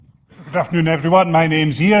Good afternoon, everyone. My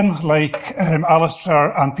name's Ian. Like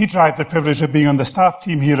Alistair and Peter, I have the privilege of being on the staff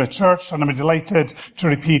team here at church, and I'm delighted to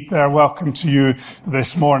repeat their welcome to you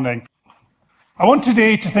this morning. I want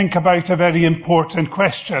today to think about a very important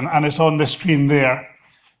question, and it's on the screen there.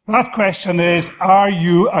 That question is, are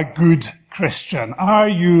you a good Christian? Are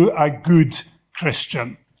you a good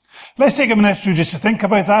Christian? Let's take a minute just to think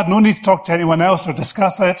about that. No need to talk to anyone else or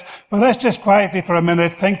discuss it, but let's just quietly for a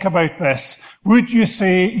minute think about this. Would you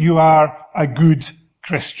say you are a good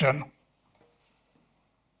Christian?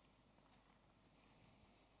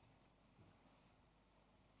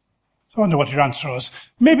 So I wonder what your answer is.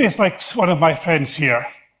 Maybe it's like one of my friends here.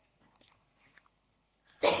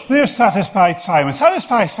 There's Satisfied Simon.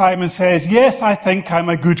 Satisfied Simon says, yes, I think I'm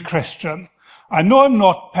a good Christian. I know I'm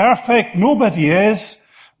not perfect, nobody is,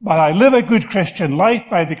 but I live a good Christian life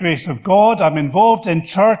by the grace of God. I'm involved in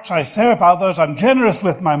church. I serve others. I'm generous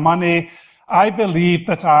with my money. I believe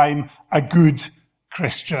that I'm a good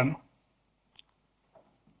Christian.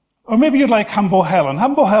 Or maybe you're like Humble Helen.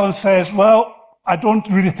 Humble Helen says, well, I don't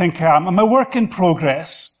really think I am. I'm a work in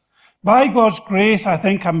progress. By God's grace, I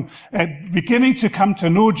think I'm beginning to come to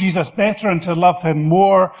know Jesus better and to love him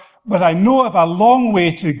more, but I know I have a long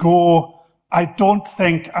way to go. I don't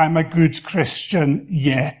think I'm a good Christian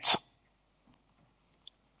yet.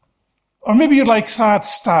 Or maybe you're like Sad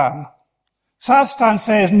Stan. Sad Stan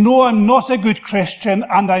says, no, I'm not a good Christian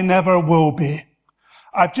and I never will be.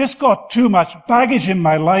 I've just got too much baggage in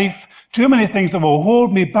my life, too many things that will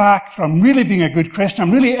hold me back from really being a good Christian.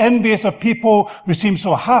 I'm really envious of people who seem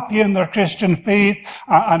so happy in their Christian faith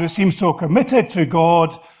and who seem so committed to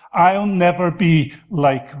God. I'll never be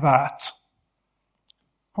like that.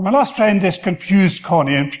 My last friend is Confused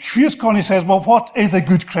Connie, and Confused Connie says, well, what is a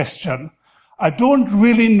good Christian? I don't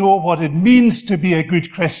really know what it means to be a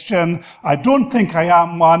good Christian. I don't think I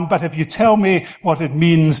am one, but if you tell me what it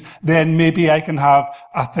means, then maybe I can have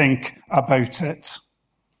a think about it.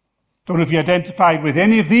 Don't know if you identified with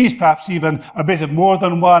any of these, perhaps even a bit of more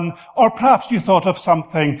than one, or perhaps you thought of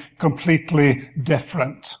something completely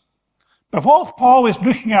different. But what Paul is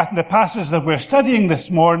looking at in the passage that we're studying this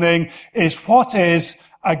morning is what is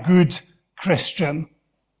a good Christian.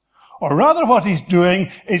 Or rather what he's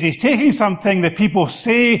doing is he's taking something that people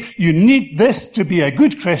say you need this to be a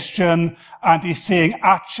good Christian, and he's saying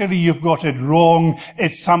actually you've got it wrong.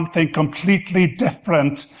 It's something completely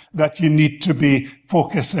different that you need to be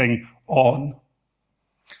focusing on.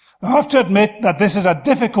 I have to admit that this is a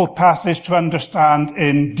difficult passage to understand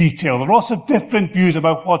in detail. There are lots of different views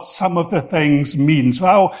about what some of the things mean. So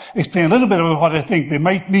I'll explain a little bit about what I think they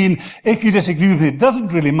might mean. If you disagree with it, it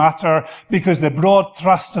doesn't really matter because the broad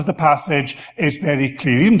thrust of the passage is very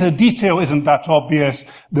clear. Even the detail isn't that obvious.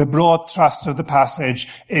 The broad thrust of the passage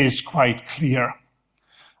is quite clear.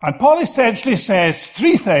 And Paul essentially says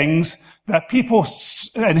three things that people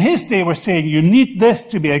in his day were saying, you need this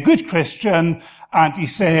to be a good Christian, and he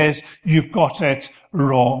says, you've got it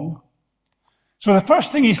wrong. So the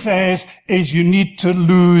first thing he says is you need to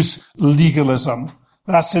lose legalism.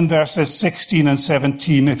 That's in verses 16 and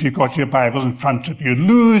 17 if you've got your Bibles in front of you.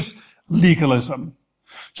 Lose legalism.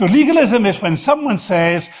 So legalism is when someone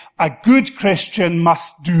says, a good Christian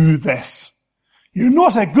must do this. You're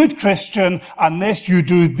not a good Christian unless you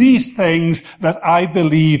do these things that I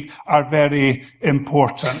believe are very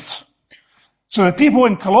important. So the people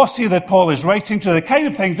in Colossae that Paul is writing to, the kind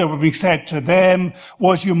of things that were being said to them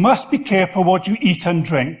was you must be careful what you eat and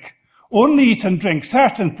drink. Only eat and drink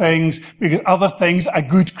certain things because other things a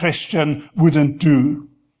good Christian wouldn't do.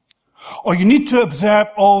 Or you need to observe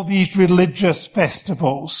all these religious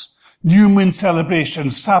festivals, new moon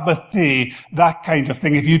celebrations, Sabbath day, that kind of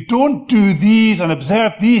thing. If you don't do these and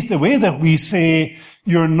observe these the way that we say,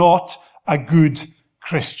 you're not a good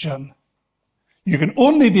Christian. You can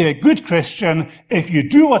only be a good Christian if you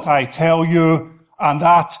do what I tell you, and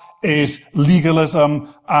that is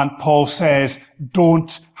legalism, and Paul says,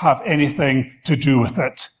 don't have anything to do with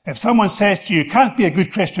it. If someone says to you, you can't be a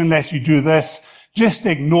good Christian unless you do this, just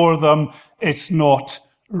ignore them. It's not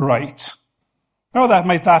right. How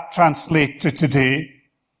might that translate to today?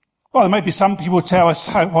 Well, there might be some people tell us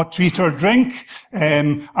what to eat or drink,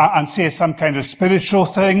 and say it's some kind of spiritual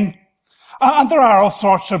thing. And there are all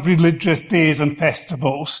sorts of religious days and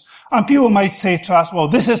festivals. And people might say to us, well,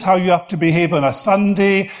 this is how you have to behave on a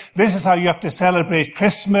Sunday. This is how you have to celebrate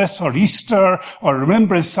Christmas or Easter or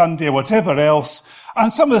Remembrance Sunday or whatever else.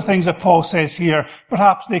 And some of the things that Paul says here,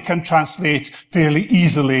 perhaps they can translate fairly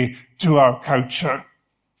easily to our culture.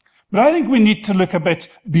 But I think we need to look a bit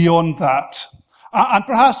beyond that. And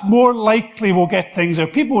perhaps more likely we'll get things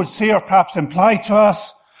that people would say or perhaps imply to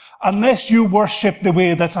us, unless you worship the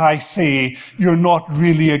way that I say, you're not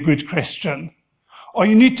really a good Christian. Or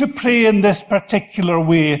you need to pray in this particular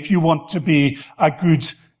way if you want to be a good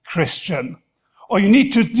Christian. Or you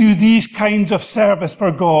need to do these kinds of service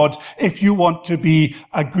for God if you want to be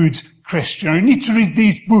a good Christian. Or you need to read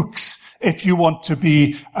these books if you want to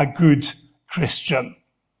be a good Christian.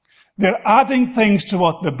 They're adding things to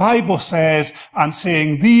what the Bible says and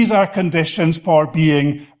saying these are conditions for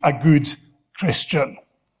being a good Christian.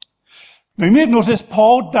 Now, you may have noticed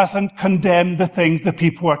Paul doesn't condemn the things that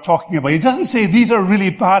people are talking about. He doesn't say these are really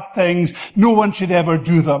bad things, no one should ever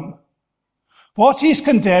do them. What he's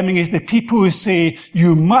condemning is the people who say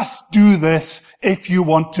you must do this if you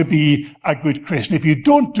want to be a good Christian. If you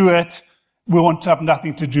don't do it, we want to have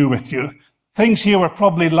nothing to do with you. Things here were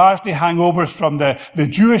probably largely hangovers from the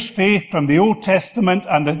Jewish faith, from the Old Testament,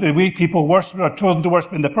 and the way people worship or chosen to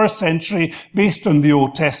worship in the first century based on the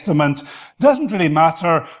Old Testament. Doesn't really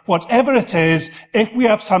matter. Whatever it is, if we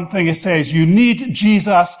have something that says you need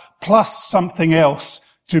Jesus plus something else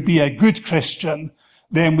to be a good Christian,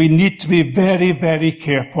 then we need to be very, very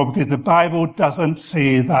careful because the Bible doesn't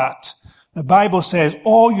say that. The Bible says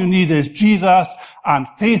all you need is Jesus and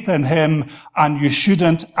faith in him, and you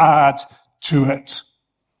shouldn't add to it.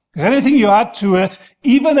 Because anything you add to it,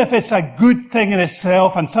 even if it's a good thing in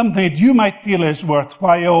itself and something that you might feel is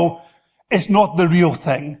worthwhile, is not the real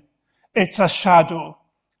thing. It's a shadow.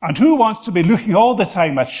 And who wants to be looking all the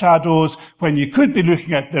time at shadows when you could be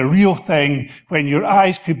looking at the real thing, when your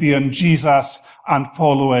eyes could be on Jesus and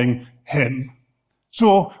following him?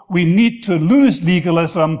 So we need to lose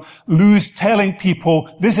legalism, lose telling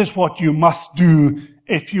people this is what you must do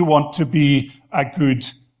if you want to be a good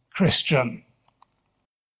Christian.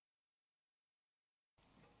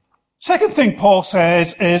 Second thing Paul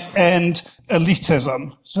says is end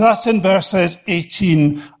elitism. So that's in verses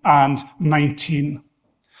 18 and 19.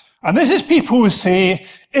 And this is people who say,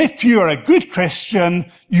 if you're a good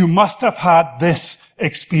Christian, you must have had this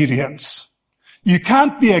experience. You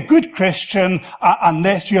can't be a good Christian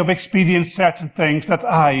unless you have experienced certain things that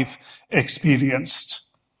I've experienced.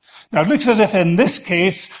 Now, it looks as if in this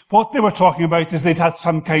case, what they were talking about is they'd had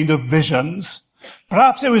some kind of visions.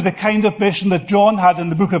 Perhaps it was the kind of vision that John had in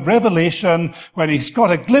the book of Revelation when he's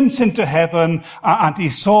got a glimpse into heaven and he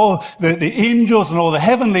saw the angels and all the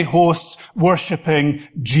heavenly hosts worshipping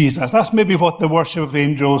Jesus. That's maybe what the worship of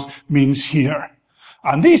angels means here.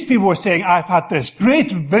 And these people were saying, I've had this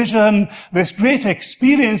great vision, this great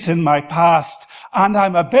experience in my past, and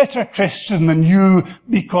I'm a better Christian than you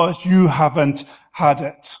because you haven't had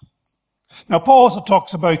it. Now, Paul also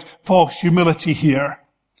talks about false humility here.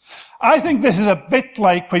 I think this is a bit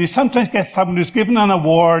like when you sometimes get someone who's given an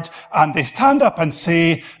award and they stand up and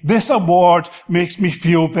say, this award makes me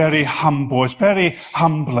feel very humble. It's very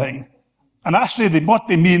humbling. And actually what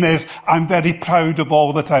they mean is, I'm very proud of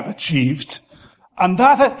all that I've achieved. And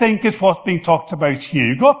that, I think, is what's being talked about here.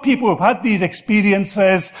 You've got people who've had these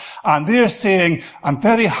experiences and they're saying, I'm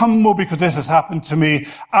very humble because this has happened to me.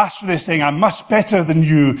 Actually, they're saying, I'm much better than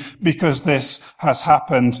you because this has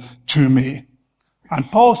happened to me. And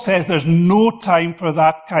Paul says there's no time for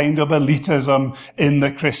that kind of elitism in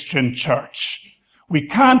the Christian church. We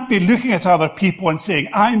can't be looking at other people and saying,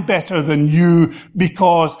 I'm better than you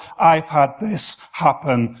because I've had this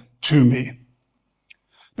happen to me.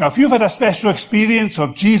 Now, if you've had a special experience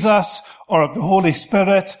of Jesus or of the Holy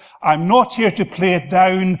Spirit, I'm not here to play it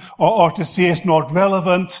down or to say it's not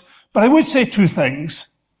relevant, but I would say two things.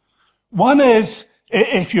 One is,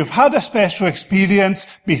 if you've had a special experience,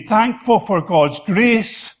 be thankful for God's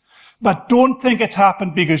grace, but don't think it's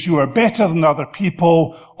happened because you are better than other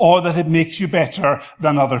people or that it makes you better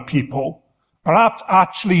than other people. Perhaps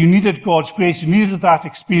actually you needed God's grace, you needed that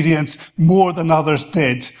experience more than others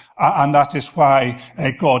did, and that is why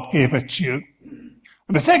God gave it to you.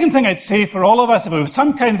 And the second thing I'd say for all of us, if we have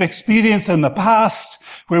some kind of experience in the past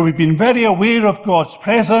where we've been very aware of God's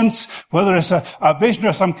presence, whether it's a vision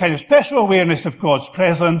or some kind of special awareness of God's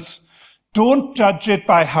presence, don't judge it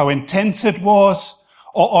by how intense it was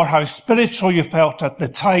or how spiritual you felt at the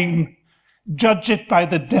time. Judge it by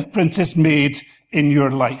the difference it's made in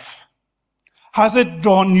your life. Has it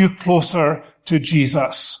drawn you closer to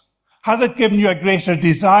Jesus? Has it given you a greater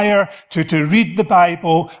desire to read the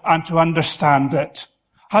Bible and to understand it?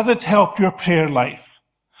 Has it helped your prayer life?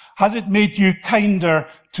 Has it made you kinder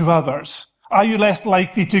to others? Are you less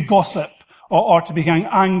likely to gossip or to become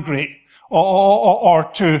angry or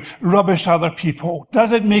to rubbish other people?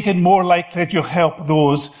 Does it make it more likely that you'll help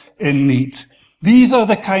those in need? These are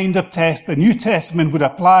the kind of tests the New Testament would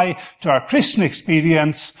apply to our Christian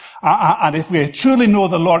experience. And if we truly know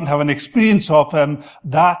the Lord and have an experience of him,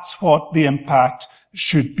 that's what the impact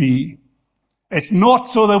should be. It's not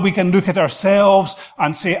so that we can look at ourselves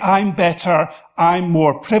and say, I'm better, I'm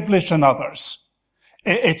more privileged than others.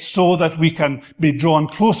 It's so that we can be drawn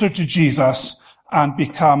closer to Jesus and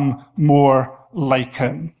become more like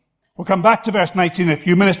him. We'll come back to verse 19 in a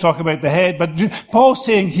few minutes, talk about the head, but Paul's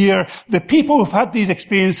saying here, the people who've had these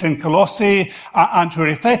experiences in Colossae and who are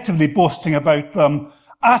effectively boasting about them,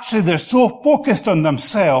 actually they're so focused on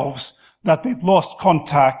themselves that they've lost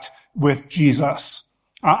contact with Jesus,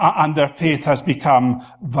 and their faith has become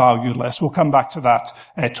valueless. We'll come back to that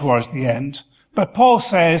towards the end. But Paul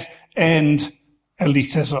says, end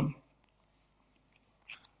elitism.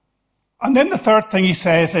 And then the third thing he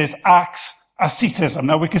says is acts asceticism.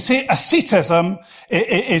 Now we could say asceticism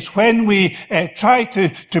is when we try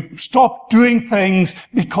to stop doing things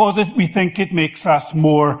because we think it makes us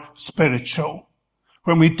more spiritual.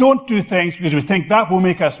 When we don't do things because we think that will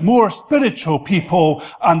make us more spiritual people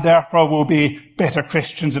and therefore will be better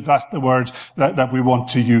Christians, if that's the word that we want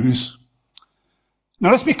to use.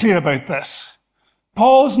 Now let's be clear about this.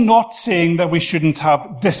 Paul's not saying that we shouldn't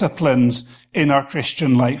have disciplines in our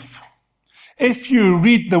Christian life. If you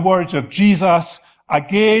read the words of Jesus,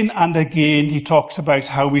 again and again, he talks about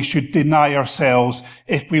how we should deny ourselves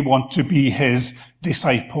if we want to be his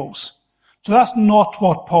disciples. So that's not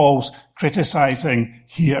what Paul's criticizing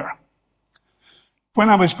here. When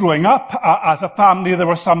I was growing up, as a family, there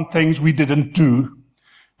were some things we didn't do.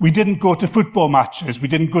 We didn't go to football matches. We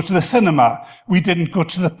didn't go to the cinema. We didn't go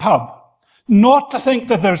to the pub. Not to think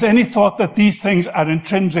that there's any thought that these things are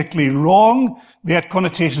intrinsically wrong. They had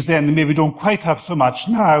connotations then that maybe don't quite have so much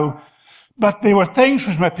now. But they were things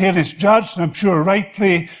which my parents judged, and I'm sure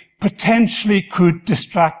rightly, potentially could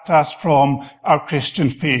distract us from our Christian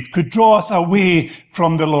faith, could draw us away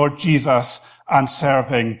from the Lord Jesus and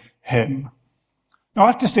serving him. Now I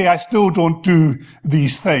have to say I still don't do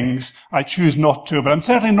these things. I choose not to, but I'm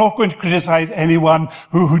certainly not going to criticize anyone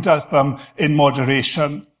who does them in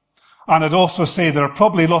moderation. And I'd also say there are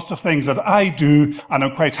probably lots of things that I do, and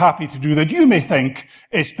I'm quite happy to do, that you may think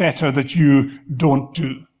it's better that you don't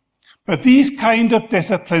do. But these kind of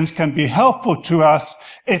disciplines can be helpful to us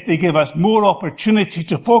if they give us more opportunity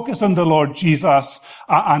to focus on the Lord Jesus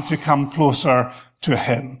and to come closer to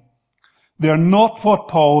him. They're not what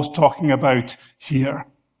Paul's talking about here.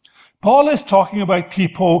 Paul is talking about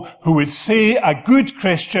people who would say a good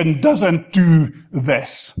Christian doesn't do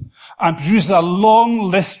this, and produces a long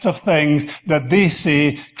list of things that they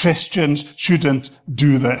say Christians shouldn't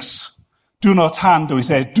do this. Do not handle, he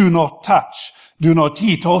says, do not touch, do not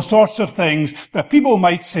eat, all sorts of things that people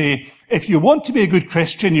might say, if you want to be a good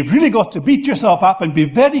Christian, you've really got to beat yourself up and be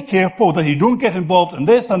very careful that you don't get involved in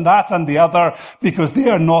this and that and the other, because they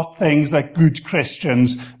are not things that good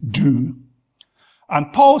Christians do.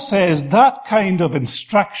 And Paul says that kind of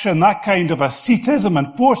instruction, that kind of asceticism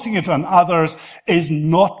and forcing it on others is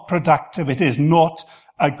not productive. It is not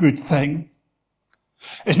a good thing.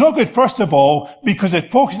 It's not good, first of all, because it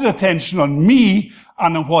focuses attention on me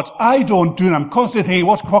and on what I don't do. And I'm constantly thinking,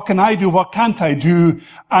 what can I do? What can't I do?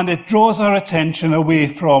 And it draws our attention away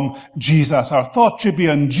from Jesus. Our thought should be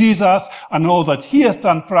on Jesus and all that he has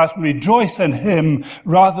done for us, and rejoice in him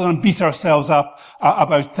rather than beat ourselves up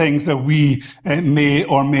about things that we may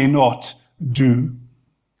or may not do.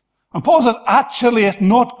 And Paul says, actually, it's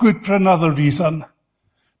not good for another reason.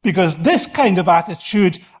 Because this kind of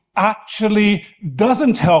attitude actually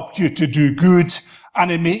doesn't help you to do good,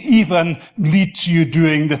 and it may even lead to you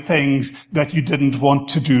doing the things that you didn't want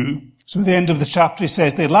to do. So at the end of the chapter, he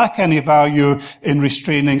says they lack any value in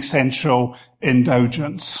restraining sensual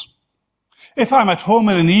indulgence. If I'm at home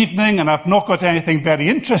in an evening and I've not got anything very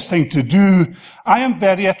interesting to do, I am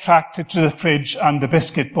very attracted to the fridge and the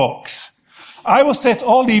biscuit box. I will sit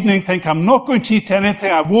all evening, think I'm not going to eat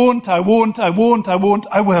anything. I will.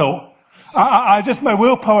 My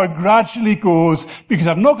willpower gradually goes because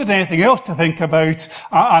I've not got anything else to think about,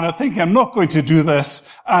 and I think I'm not going to do this,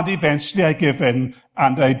 and eventually I give in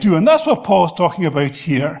and I do. And that's what Paul's talking about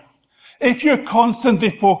here. If you're constantly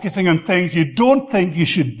focusing on things you don't think you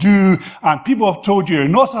should do, and people have told you you're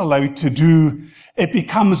not allowed to do, it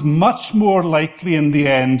becomes much more likely in the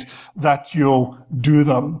end that you'll do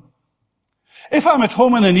them. If I'm at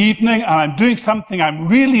home in an evening and I'm doing something I'm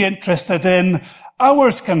really interested in,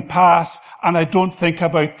 hours can pass and I don't think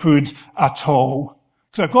about food at all.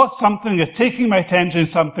 So I've got something that's taking my attention,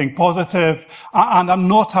 something positive, and I'm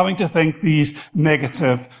not having to think these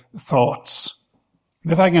negative thoughts.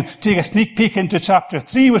 If I can take a sneak peek into chapter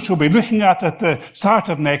 3, which we'll be looking at the start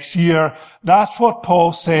of next year, that's what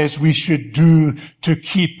Paul says we should do to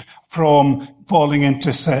keep from falling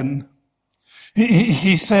into sin.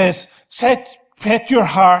 He says, set your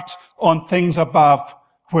heart on things above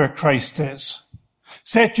where Christ is.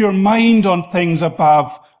 Set your mind on things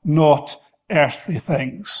above, not earthly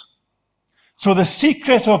things. So the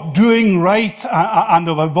secret of doing right and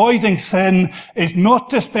of avoiding sin is not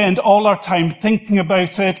to spend all our time thinking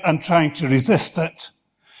about it and trying to resist it.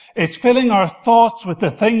 It's filling our thoughts with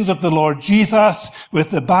the things of the Lord Jesus,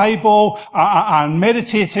 with the Bible, and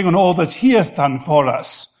meditating on all that he has done for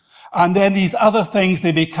us. And then these other things,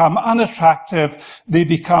 they become unattractive, they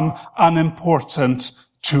become unimportant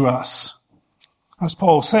to us. As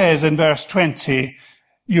Paul says in verse 20,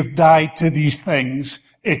 you've died to these things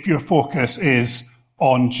if your focus is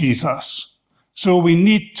on Jesus. So we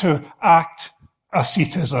need to act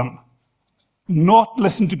asceticism. Not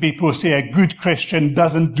listen to people who say a good Christian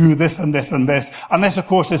doesn't do this and this and this, unless of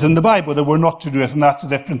course it's in the Bible that we're not to do it, and that's a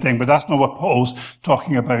different thing, but that's not what Paul's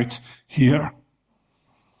talking about here.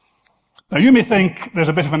 Now you may think there's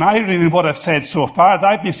a bit of an irony in what I've said so far.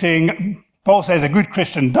 I've been saying, Paul says a good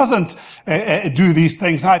Christian doesn't do these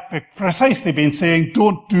things. I've precisely been saying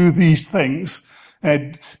don't do these things.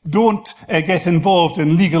 Don't get involved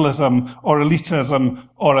in legalism or elitism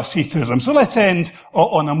or asceticism. So let's end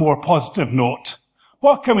on a more positive note.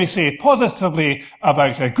 What can we say positively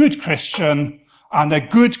about a good Christian? And a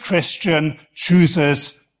good Christian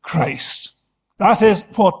chooses Christ. That is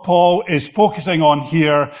what Paul is focusing on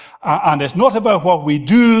here, and it's not about what we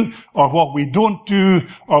do or what we don't do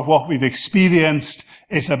or what we've experienced.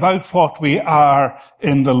 It's about what we are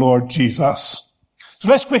in the Lord Jesus. So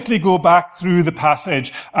let's quickly go back through the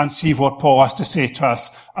passage and see what Paul has to say to us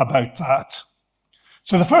about that.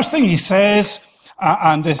 So the first thing he says,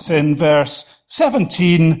 and it's in verse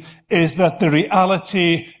 17, is that the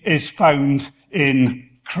reality is found in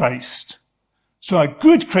Christ. So a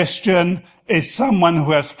good Christian is someone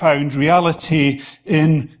who has found reality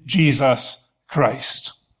in Jesus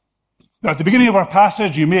Christ. Now, at the beginning of our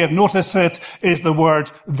passage, you may have noticed it, is the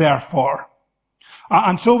word therefore.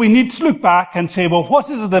 And so we need to look back and say, well, what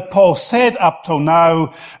is it that Paul said up till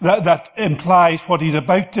now that implies what he's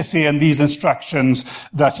about to say in these instructions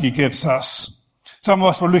that he gives us? Some of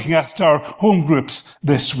us were looking at our home groups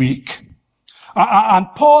this week. And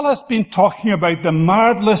Paul has been talking about the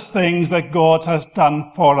marvelous things that God has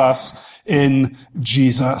done for us in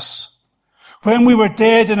Jesus. When we were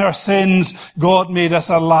dead in our sins, God made us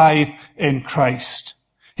alive in Christ.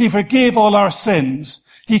 He forgave all our sins.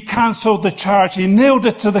 He cancelled the charge. He nailed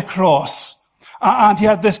it to the cross. And he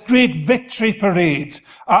had this great victory parade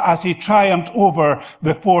as he triumphed over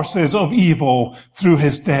the forces of evil through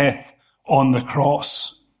his death on the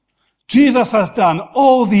cross. Jesus has done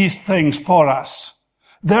all these things for us.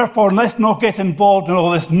 Therefore, let's not get involved in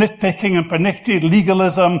all this nitpicking and pernicious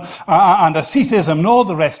legalism and asceticism and all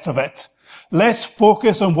the rest of it. Let's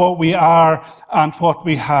focus on what we are and what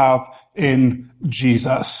we have in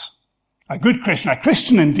Jesus. A good Christian, a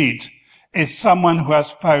Christian indeed, is someone who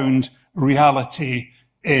has found reality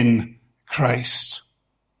in Christ.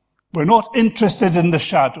 We're not interested in the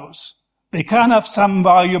shadows. They can have some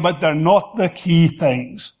value, but they're not the key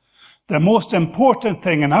things. The most important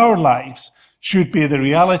thing in our lives should be the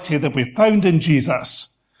reality that we found in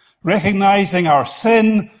Jesus, recognizing our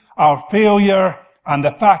sin, our failure, and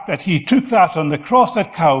the fact that he took that on the cross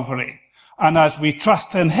at Calvary. And as we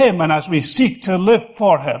trust in him and as we seek to live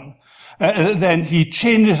for him, then he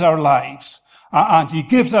changes our lives, and he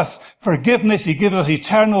gives us forgiveness, he gives us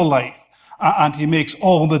eternal life, and he makes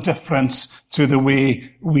all the difference to the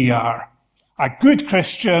way we are. A good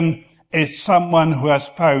Christian is someone who has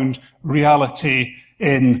found reality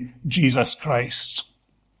in Jesus Christ.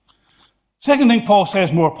 Second thing Paul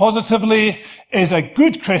says more positively is a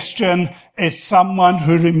good Christian is someone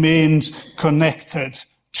who remains connected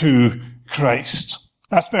to Christ.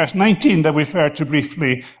 That's verse 19 that we referred to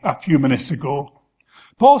briefly a few minutes ago.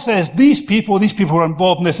 Paul says these people who are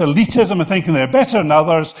involved in this elitism and thinking they're better than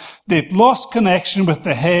others, they've lost connection with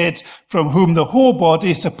the head from whom the whole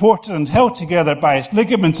body, supported and held together by its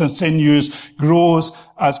ligaments and sinews, grows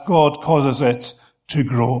as God causes it to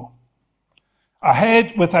grow. A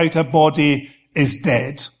head without a body is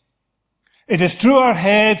dead. It is through our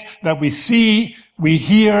head that we see, we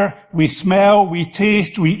hear, we smell, we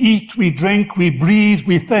taste, we eat, we drink, we breathe,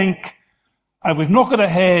 we think. And if we've not got a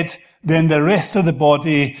head, then the rest of the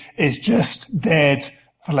body is just dead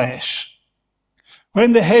flesh.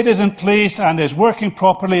 When the head is in place and is working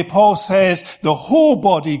properly, Paul says the whole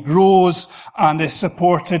body grows and is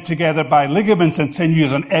supported together by ligaments and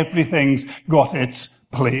sinews, and everything's got its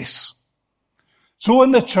place. So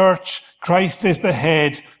in the church, Christ is the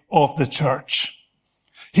head of the church.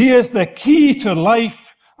 He is the key to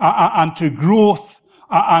life and to growth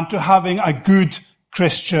and to having a good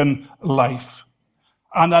Christian life.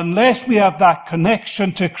 And unless we have that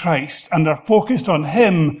connection to Christ and are focused on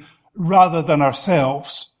him rather than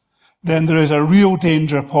ourselves, then there is a real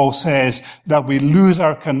danger, Paul says, that we lose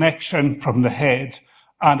our connection from the head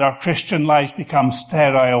and our Christian lives become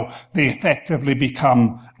sterile. They effectively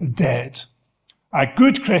become dead. A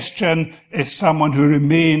good Christian is someone who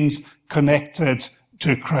remains connected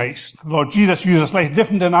to Christ. Lord Jesus uses a slightly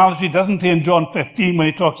different analogy, doesn't he, in John 15 when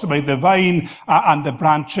he talks about the vine and the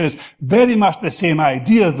branches. Very much the same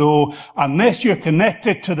idea, though. Unless you're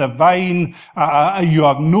connected to the vine, you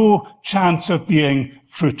have no chance of being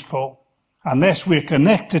fruitful. Unless we're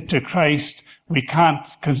connected to Christ, we can't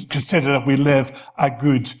consider that we live a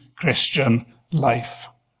good Christian life.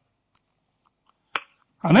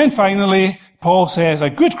 And then finally, Paul says a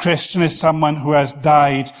good Christian is someone who has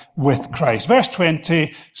died with Christ. Verse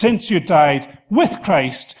 20, since you died with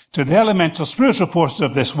Christ to the elemental spiritual forces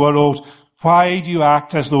of this world, why do you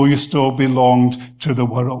act as though you still belonged to the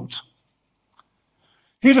world?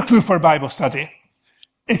 Here's a clue for Bible study.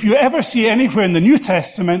 If you ever see anywhere in the New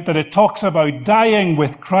Testament that it talks about dying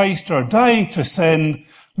with Christ or dying to sin,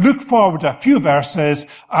 look forward a few verses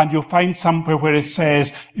and you'll find somewhere where it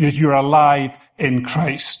says that you're alive in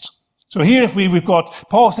Christ. So here we've got,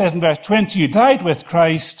 Paul says in verse 20, you died with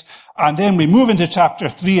Christ, and then we move into chapter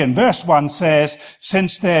 3 and verse 1 says,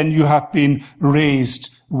 since then you have been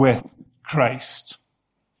raised with Christ.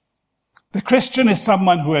 The Christian is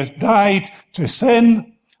someone who has died to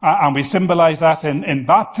sin, and we symbolize that in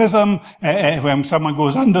baptism, when someone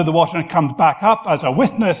goes under the water and comes back up as a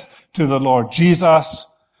witness to the Lord Jesus.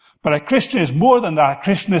 But a Christian is more than that. A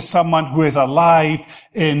Christian is someone who is alive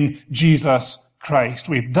in Jesus Christ.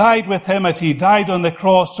 We've died with him as he died on the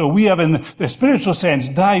cross, so we have in the spiritual sense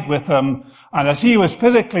died with him. And as he was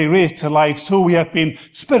physically raised to life, so we have been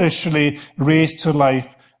spiritually raised to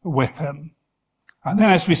life with him. And then,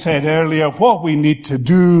 as we said earlier, what we need to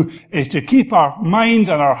do is to keep our minds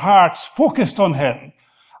and our hearts focused on him,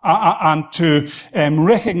 and to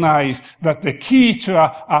recognize that the key to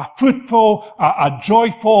a fruitful, a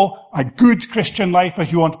joyful, a good Christian life,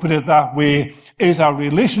 if you want to put it that way, is our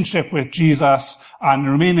relationship with Jesus and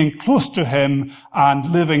remaining close to him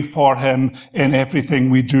and living for him in everything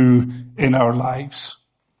we do in our lives.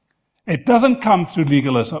 It doesn't come through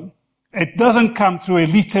legalism. It doesn't come through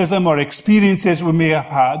elitism or experiences we may have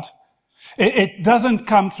had. It doesn't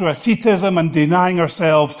come through asceticism and denying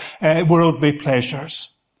ourselves worldly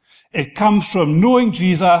pleasures. It comes from knowing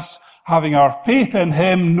Jesus, having our faith in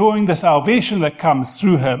him, knowing the salvation that comes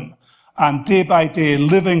through him, and day by day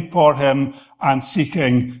living for him and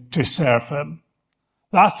seeking to serve him.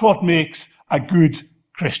 That's what makes a good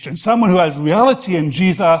Christian. Someone who has reality in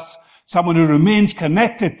Jesus, someone who remains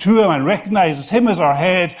connected to him and recognizes him as our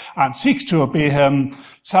head and seeks to obey him.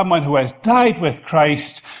 Someone who has died with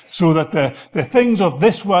Christ so that the things of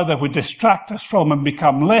this world that would distract us from him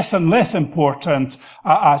become less and less important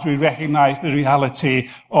as we recognize the reality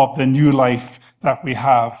of the new life that we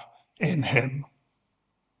have in him.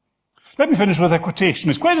 Let me finish with a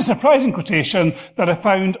quotation. It's quite a surprising quotation that I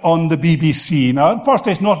found on the BBC. Now,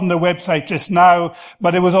 unfortunately, it's not on their website just now,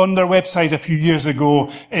 but it was on their website a few years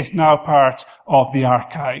ago. It's now part of the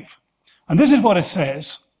archive. And this is what it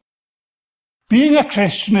says. Being a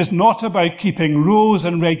Christian is not about keeping rules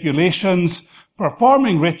and regulations,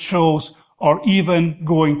 performing rituals, or even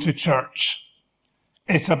going to church.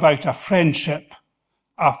 It's about a friendship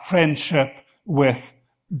with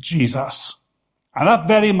Jesus. And that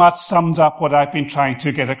very much sums up what I've been trying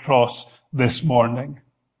to get across this morning.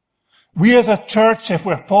 We as a church, if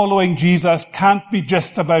we're following Jesus, can't be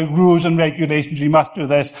just about rules and regulations. You must do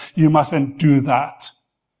this, you mustn't do that.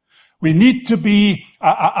 We need to be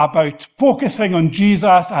about focusing on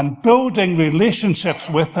Jesus and building relationships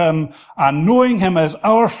with him and knowing him as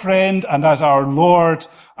our friend and as our Lord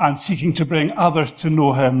and seeking to bring others to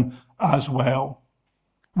know him as well.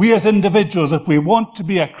 We as individuals, if we want to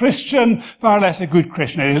be a Christian, far less a good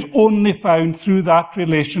Christian, it is only found through that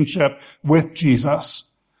relationship with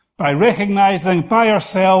Jesus. By recognizing by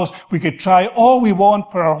ourselves, we could try all we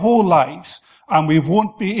want for our whole lives, and we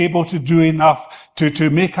won't be able to do enough to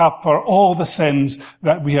make up for all the sins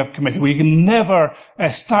that we have committed. We can never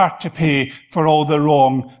start to pay for all the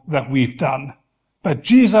wrong that we've done. But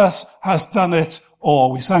Jesus has done it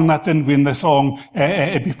all. We sang that, didn't we, in the song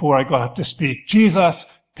before I got up to speak. Jesus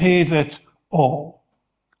paid it all.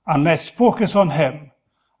 And let's focus on him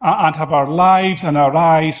and have our lives and our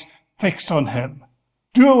eyes fixed on him.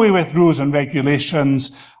 Do away with rules and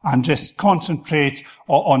regulations and just concentrate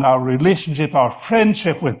on our relationship, our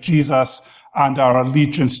friendship with Jesus and our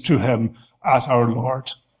allegiance to him as our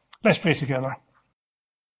Lord. Let's pray together.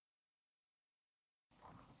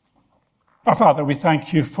 Our Father, we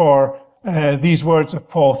thank you for these words of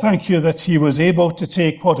Paul. Thank you that he was able to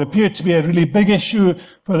take what appeared to be a really big issue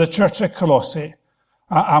for the church at Colossae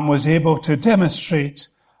and was able to demonstrate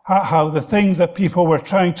how the things that people were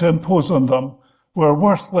trying to impose on them were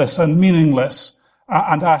worthless and meaningless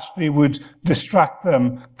and actually would distract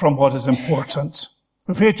them from what is important.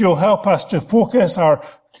 We pray that you'll help us to focus our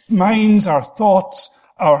minds, our thoughts,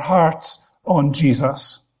 our hearts on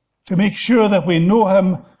Jesus, to make sure that we know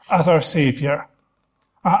him as our Saviour,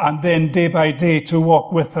 and then day by day to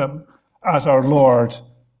walk with him as our Lord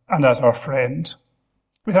and as our friend.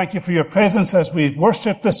 We thank you for your presence as we've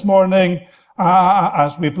worshipped this morning,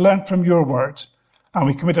 as we've learnt from your word. And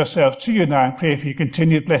we commit ourselves to you now and pray for your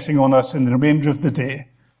continued blessing on us in the remainder of the day.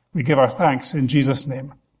 We give our thanks in Jesus'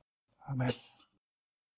 name. Amen.